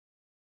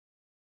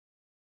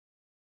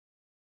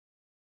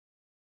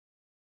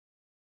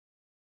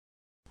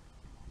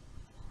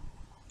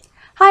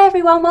Hi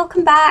everyone,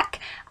 welcome back.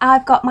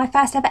 I've got my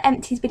first ever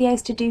Empties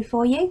videos to do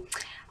for you,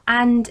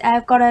 and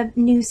I've got a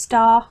new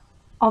star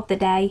of the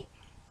day,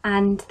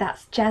 and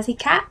that's Jazzy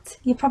Cat.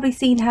 You've probably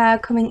seen her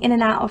coming in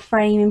and out of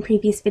frame in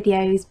previous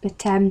videos,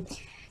 but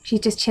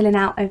she's just chilling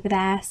out over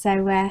there.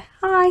 So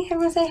hi,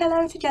 everyone say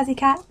hello to Jazzy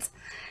Cat.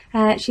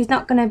 She's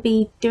not going to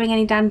be doing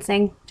any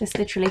dancing, just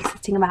literally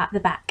sitting about at the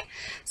back.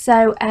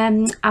 So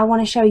I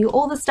want to show you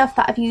all the stuff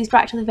that I've used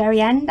right till the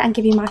very end and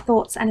give you my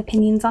thoughts and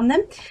opinions on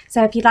them.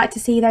 So if you'd like to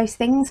see those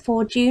things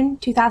for June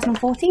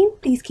 2014,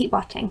 please keep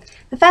watching.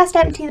 The first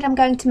empty that I'm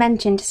going to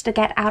mention, just to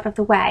get out of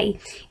the way,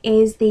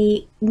 is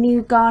the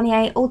new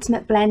Garnier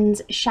Ultimate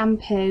Blends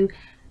Shampoo,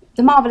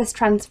 the Marvellous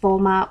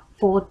Transformer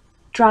for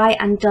dry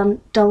and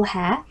dull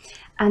hair.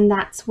 And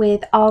that's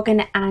with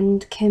argan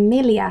and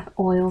camellia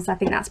oils, I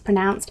think that's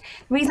pronounced.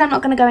 The reason I'm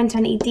not going to go into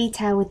any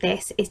detail with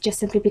this is just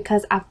simply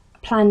because I've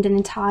planned an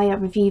entire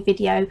review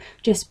video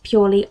just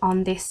purely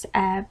on this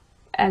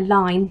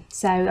line.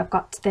 So I've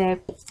got the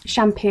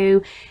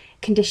shampoo,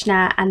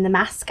 conditioner and the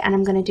mask, and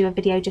I'm going to do a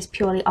video just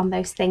purely on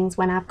those things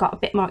when I've got a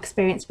bit more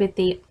experience with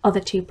the other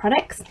two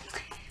products.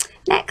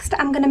 Next,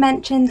 I'm going to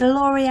mention the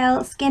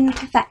L'Oreal Skin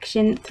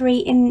Perfection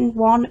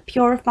 3-in-1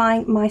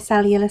 Purifying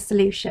Micellar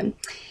Solution.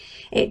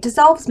 It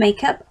dissolves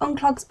makeup,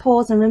 unclogs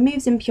pores and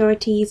removes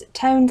impurities,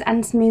 tones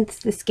and smooths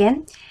the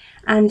skin,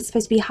 and it's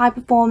supposed to be high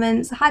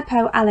performance,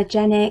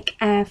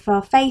 hypoallergenic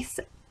for face,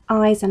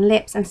 eyes and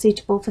lips, and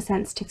suitable for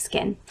sensitive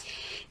skin.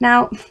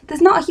 Now,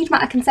 there's not a huge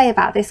amount I can say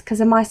about this because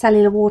a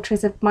micellar water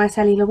is a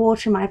micellar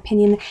water in my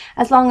opinion,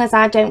 as long as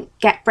I don't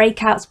get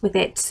breakouts with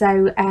it.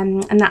 So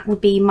and that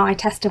would be my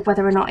test of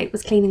whether or not it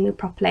was cleaning me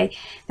properly,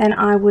 then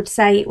I would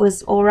say it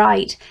was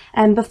alright.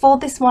 Before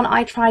this one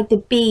I tried the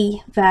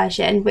B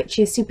version, which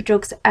is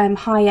Superdrug's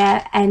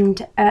higher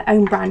end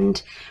own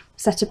brand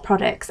set of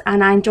products,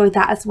 and I enjoyed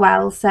that as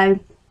well. So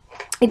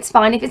it's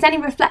fine. If it's any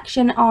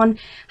reflection on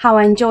how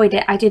I enjoyed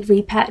it, I did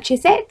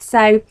repurchase it,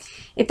 so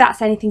if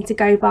that's anything to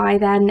go by,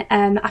 then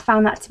I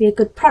found that to be a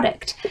good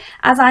product.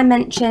 As I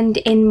mentioned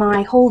in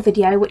my haul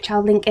video, which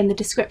I'll link in the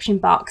description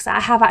box,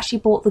 I have actually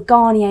bought the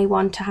Garnier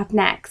one to have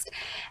next,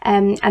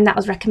 and that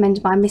was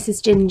recommended by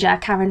Mrs. Ginger,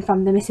 Karen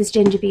from the Mrs.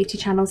 Ginger Beauty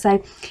channel.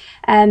 So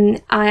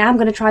I am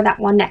going to try that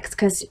one next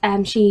because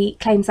she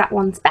claims that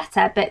one's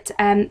better, but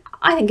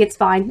I think it's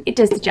fine, it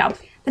does the job.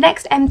 The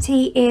next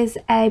empty is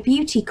a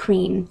beauty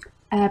cream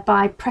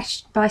by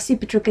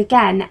Superdrug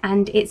again,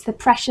 and it's the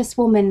Precious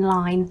Woman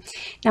line.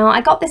 Now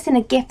I got this in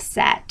a gift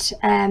set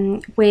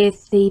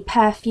with the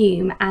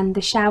perfume and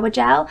the shower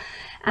gel,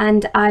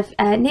 and I've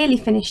nearly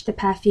finished the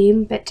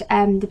perfume, but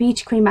the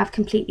beauty cream I've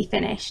completely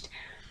finished.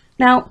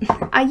 Now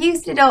I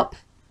used it up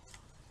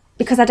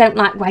because I don't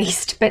like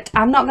waste, but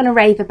I'm not going to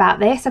rave about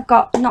this. I've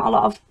got not a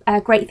lot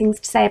of great things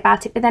to say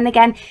about it, but then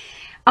again,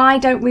 I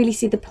don't really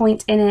see the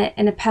point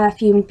in a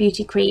perfume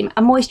beauty cream.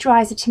 A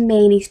moisturiser to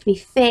me needs to be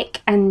thick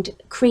and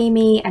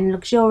creamy and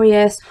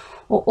luxurious,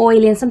 or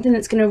oily, and something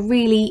that's going to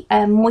really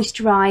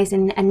moisturise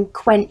and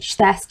quench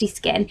thirsty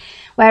skin.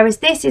 Whereas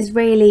this is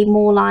really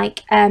more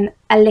like a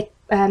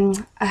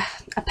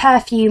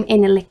perfume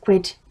in a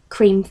liquid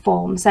cream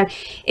form. So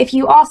if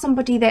you are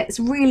somebody that's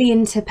really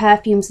into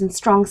perfumes and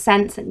strong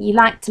scents, and you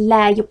like to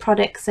layer your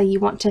products, so you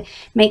want to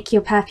make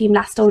your perfume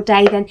last all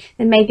day, then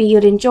maybe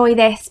you'd enjoy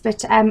this.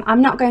 But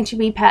I'm not going to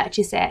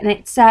repurchase it, and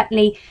it's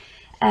certainly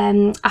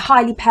a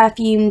highly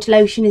perfumed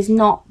lotion is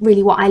not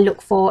really what I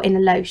look for in a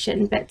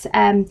lotion. But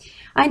I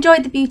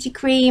enjoyed the beauty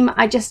cream.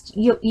 I just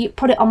you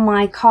put it on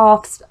my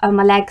calves, on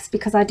my legs,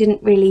 because I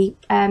didn't really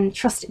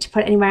trust it to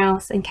put it anywhere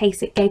else in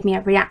case it gave me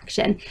a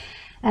reaction.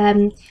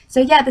 So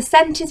yeah, the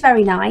scent is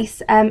very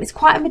nice. It's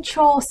quite a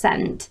mature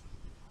scent.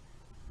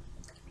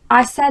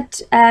 I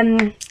said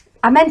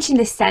I mentioned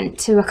this scent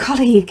to a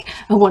colleague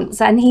once,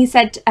 and he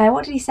said,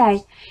 what did he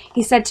say?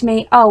 He said to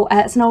me, oh,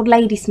 it's an old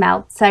lady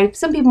smell. So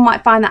some people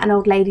might find that an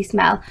old lady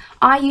smell.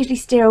 I usually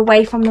steer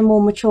away from the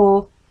more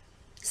mature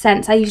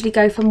scents. I usually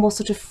go for more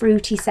sort of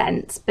fruity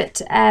scents,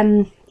 but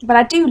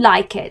I do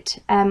like it.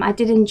 I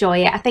did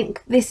enjoy it. I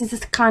think this is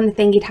the kind of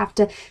thing you'd have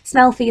to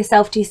smell for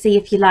yourself to see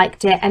if you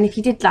liked it, and if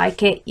you did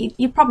like it,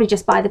 you'd probably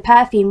just buy the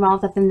perfume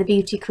rather than the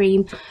beauty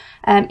cream,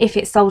 if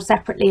it's sold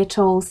separately at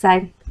all.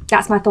 So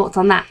that's my thoughts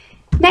on that.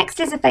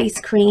 Next is a face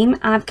cream.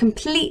 I've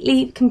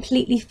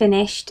completely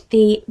finished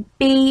the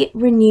Be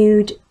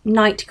Renewed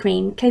Night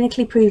Cream,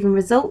 clinically proven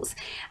results,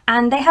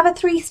 and they have a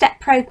 3-step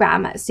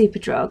program at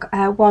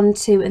Superdrug, 1,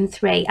 2 and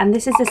 3, and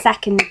this is the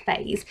second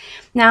phase.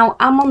 Now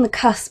I'm on the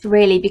cusp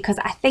really, because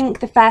I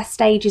think the first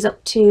stage is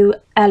up to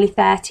early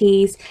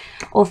 30s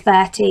or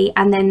 30,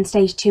 and then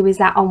stage 2 is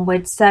that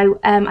onwards. So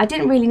I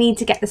didn't really need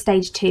to get the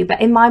stage 2,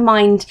 but in my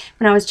mind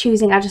when I was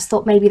choosing, I just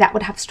thought maybe that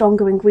would have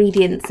stronger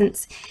ingredients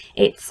since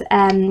it's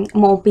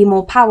be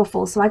more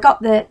powerful. So I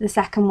got the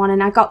second one,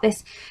 and I got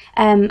this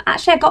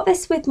actually I got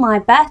this with my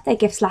birthday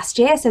gifts last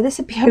year, so this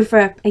would be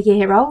over a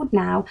year old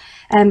now,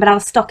 but I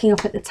was stocking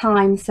up at the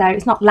time, so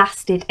it's not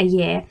lasted a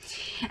year.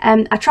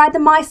 I tried the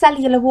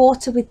micellar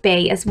water with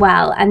B as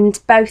well, and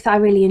both I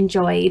really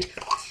enjoyed.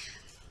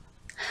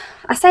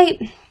 I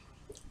say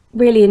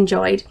really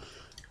enjoyed.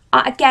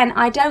 Again,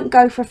 I don't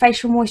go for a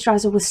facial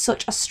moisturiser with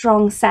such a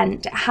strong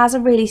scent. It has a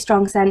really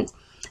strong scent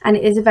and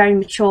it is a very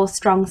mature,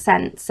 strong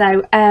scent.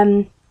 So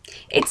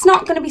it's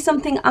not going to be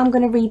something I'm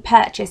going to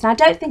repurchase. And I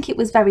don't think it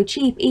was very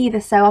cheap either.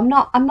 So I'm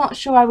not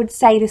sure I would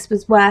say this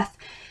was worth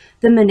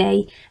the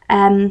money.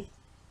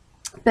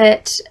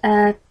 But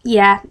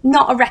yeah,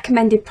 not a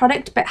recommended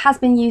product, but has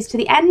been used to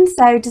the end,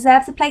 so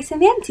deserves a place in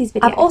the Empties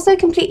video. I've also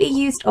completely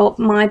used up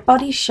my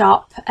Body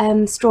Shop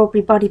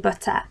strawberry body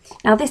butter.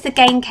 Now this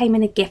again came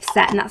in a gift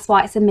set, and that's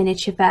why it's a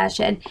miniature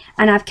version,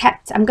 and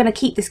I'm going to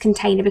keep this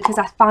container because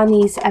I find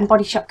these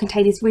Body Shop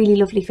containers really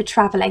lovely for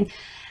travelling.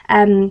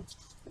 Not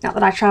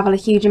that I travel a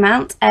huge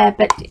amount,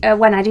 but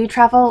when I do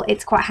travel,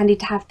 it's quite handy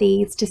to have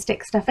these to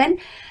stick stuff in.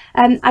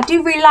 I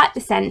do really like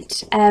the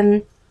scent.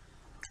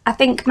 I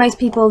think most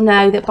people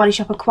know that Body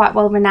Shop are quite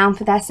well renowned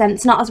for their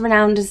scents. Not as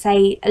renowned as,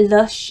 say,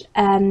 Lush,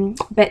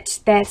 but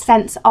their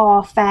scents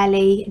are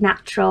fairly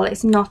natural.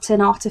 It's not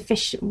an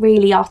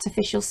really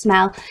artificial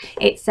smell.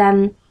 It's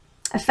a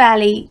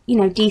fairly, you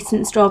know,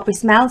 decent strawberry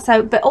smell.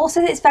 So, but also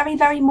it's very,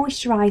 very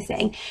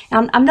moisturising.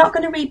 Now, I'm not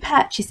going to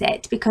repurchase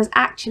it because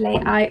actually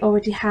I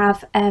already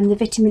have the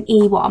vitamin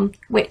E one,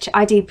 which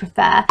I do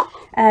prefer.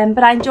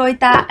 But I enjoyed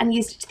that and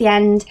used it to the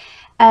end.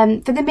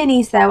 For the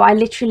minis though, I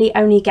literally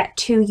only get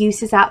 2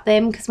 uses out of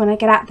them because when I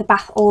get out of the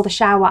bath or the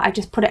shower, I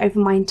just put it over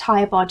my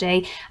entire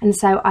body, and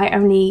so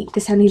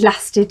this only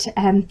lasted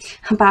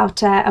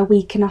about a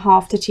week and a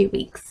half to 2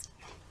 weeks.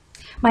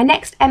 My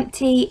next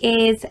empty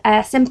is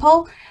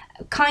simple.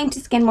 Kind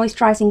to Skin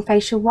Moisturising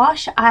Facial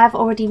Wash. I have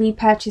already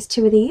repurchased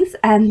 2 of these,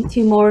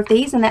 2 more of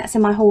these, and that's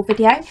in my haul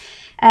video.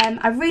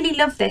 I really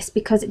love this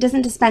because it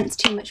doesn't dispense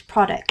too much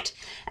product.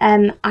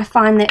 I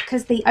find that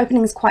because the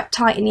opening is quite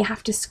tight and you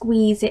have to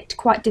squeeze it,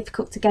 quite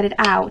difficult to get it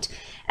out,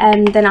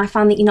 then I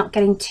find that you're not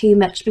getting too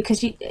much,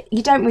 because you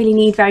don't really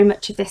need very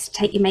much of this to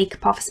take your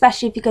makeup off,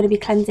 especially if you're going to be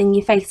cleansing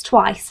your face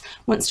twice,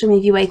 once to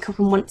remove your makeup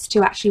and once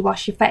to actually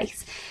wash your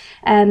face.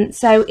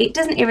 So it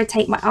doesn't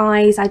irritate my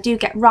eyes. I do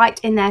get right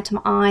in there to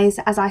my eyes,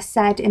 as I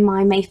said in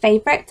my May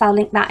favourites. I'll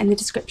link that in the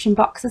description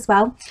box as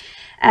well.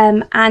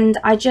 And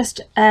I just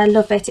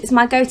love it. It's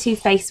my go-to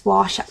face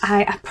wash.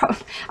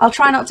 I'll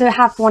try not to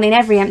have one in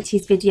every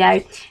Empties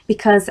video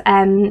because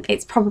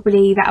it's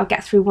probably that I'll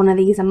get through one of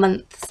these a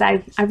month.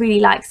 So I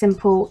really like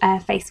simple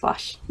face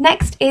wash.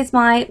 Next is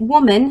my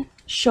Woman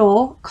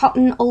Sure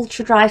Cotton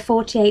Ultra Dry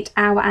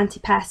 48-hour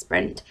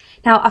anti-perspirant.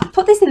 Now I've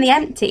put this in the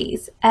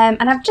Empties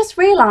and I've just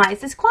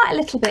realised there's quite a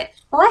little bit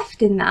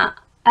left in that.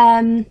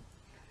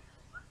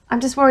 I'm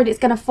just worried it's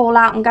going to fall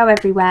out and go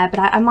everywhere, but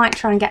I might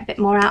try and get a bit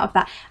more out of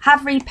that. I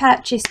have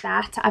repurchased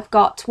that. I've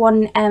got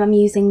one I'm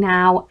using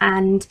now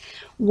and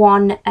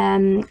one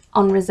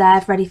on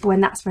reserve, ready for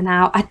when that's run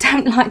out. I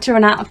don't like to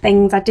run out of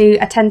things. I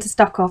tend to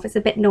stock off. It's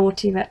a bit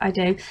naughty, but I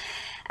do.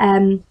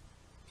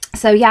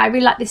 So yeah, I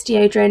really like this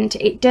deodorant.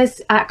 It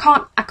does, I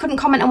couldn't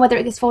comment on whether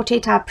it gives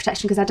 48-hour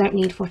protection because I don't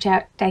need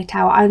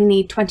 48-hour. I only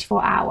need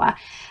 24-hour,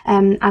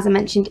 as I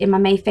mentioned in my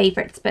May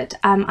favourites. But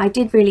I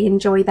did really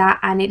enjoy that,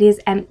 and it is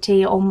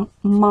empty on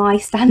my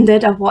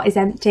standard of what is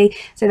empty.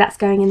 So that's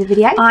going in the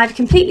video. I've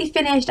completely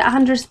finished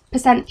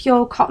 100%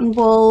 pure cotton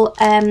wool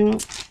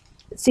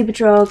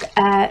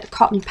Superdrug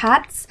cotton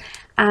pads.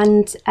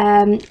 And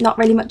not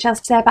really much else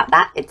to say about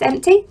that. It's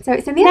empty, so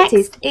it's in the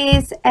Empties. Next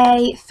is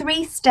a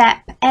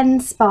 3-step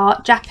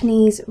nspa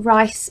Japanese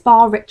rice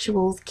spa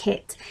rituals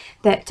kit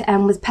that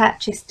was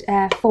purchased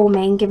for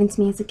me and given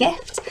to me as a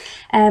gift.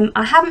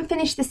 I haven't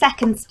finished the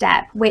 2nd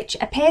step, which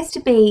appears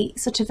to be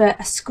sort of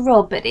a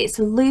scrub, but it's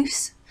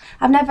loose.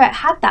 I've never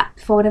had that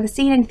before, never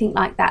seen anything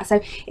like that. So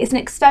it's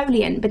an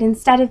exfoliant, but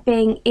instead of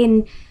being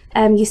in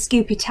you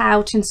scoop it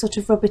out and sort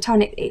of rub it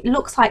on, it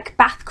looks like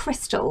bath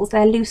crystals.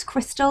 They're loose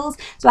crystals,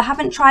 so I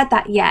haven't tried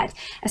that yet,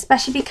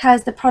 especially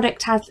because the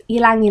product has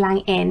ylang ylang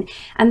in,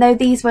 and though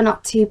these were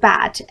not too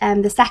bad,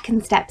 the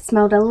 2nd step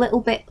smelled a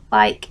little bit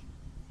like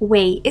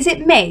wee. Is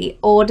it me,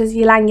 or does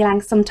ylang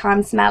ylang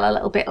sometimes smell a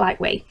little bit like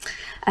wee?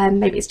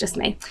 Maybe it's just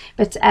me.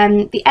 But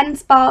the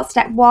nspa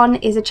step 1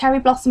 is a cherry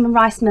blossom and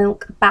rice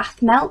milk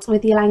bath melt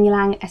with ylang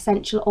ylang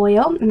essential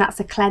oil, and that's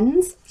a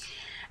cleanse.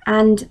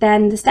 And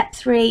then the step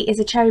 3 is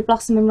a cherry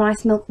blossom and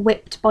rice milk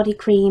whipped body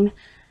cream,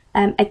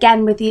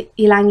 again with the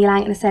ylang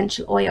ylang and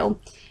essential oil.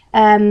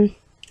 The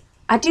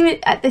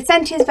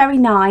scent is very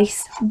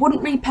nice.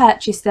 Wouldn't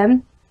repurchase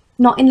them.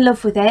 Not in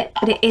love with it,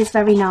 but it is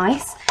very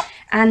nice.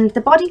 And the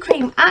body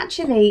cream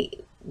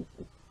actually,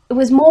 it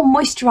was more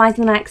moisturising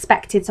than I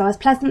expected, so I was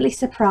pleasantly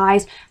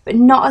surprised, but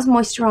not as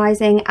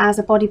moisturising as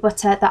a body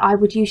butter that I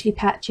would usually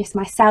purchase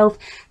myself.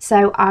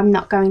 So I'm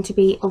not going to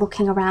be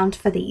looking around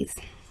for these.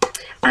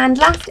 And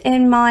last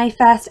in my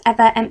first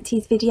ever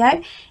Empties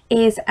video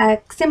is a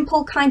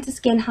simple Kind to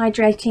Skin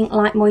hydrating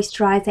light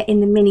moisturiser in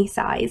the mini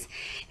size.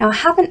 Now I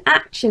haven't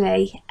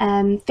actually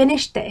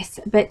finished this,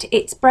 but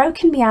it's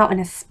broken me out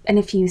in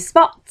a few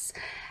spots.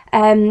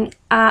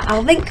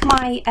 I'll link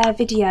my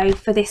video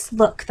for this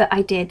look that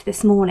I did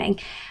this morning,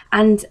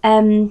 and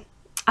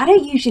I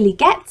don't usually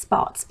get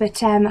spots,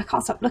 but I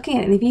can't stop looking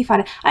at it in the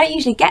viewfinder. I don't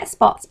usually get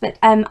spots, but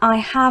I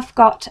have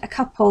got a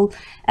couple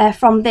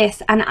from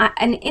this, and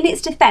in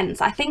its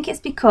defence, I think it's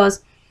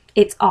because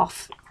it's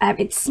off.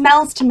 It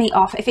smells to me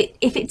off. If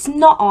it's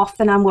not off,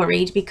 then I'm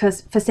worried,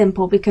 because if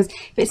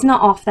it's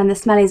not off, then the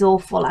smell is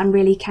awful and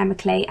really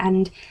chemically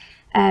and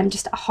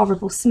just a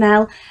horrible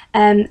smell.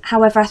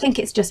 However, I think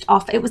it's just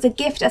off. It was a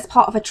gift as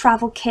part of a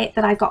travel kit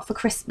that I got for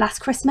last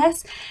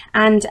Christmas,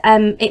 and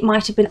it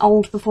might have been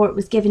old before it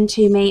was given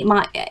to me. It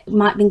might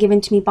have been given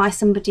to me by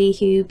somebody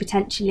who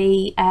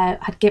potentially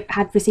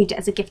had received it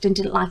as a gift and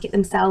didn't like it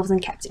themselves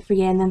and kept it for a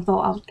year and then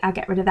thought, I'll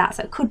get rid of that.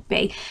 So it could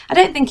be. I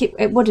don't think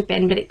it would have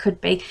been, but it could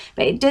be.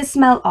 But it does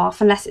smell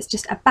off unless it's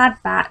just a bad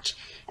batch.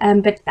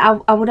 But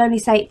I would only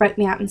say it broke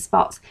me out in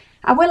spots.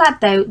 I will add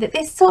though that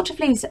this sort of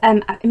leaves,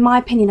 in my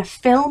opinion, a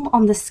film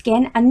on the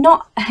skin, and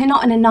not in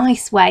a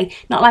nice way,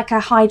 not like a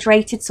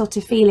hydrated sort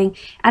of feeling.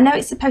 I know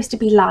it's supposed to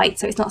be light,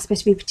 so it's not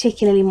supposed to be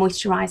particularly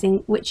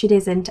moisturising, which it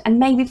isn't. And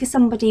maybe for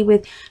somebody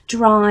with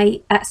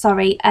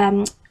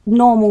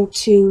normal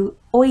to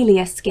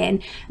oilier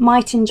skin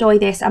might enjoy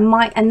this, and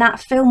that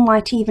film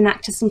might even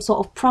act as some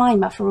sort of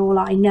primer for all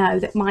I know,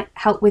 that might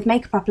help with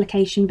makeup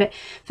application. But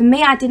for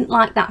me, I didn't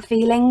like that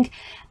feeling,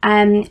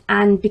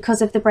 and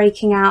because of the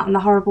breaking out and the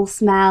horrible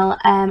smell,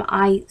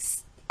 I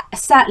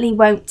certainly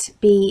won't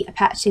be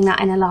purchasing that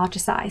in a larger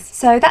size.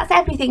 So that's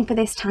everything for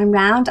this time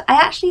round. I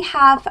actually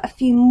have a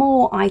few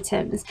more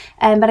items,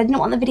 but I didn't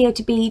want the video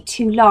to be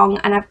too long,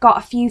 and I've got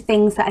a few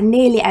things that are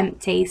nearly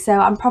empty, so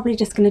I'm probably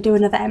just going to do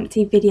another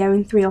empty video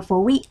in 3 or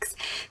 4 weeks.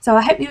 So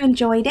I hope you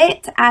enjoyed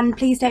it, and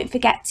please don't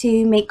forget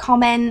to make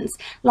comments,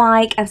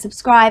 like and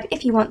subscribe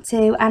if you want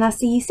to, and I'll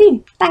see you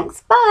soon.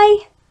 Thanks,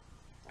 bye!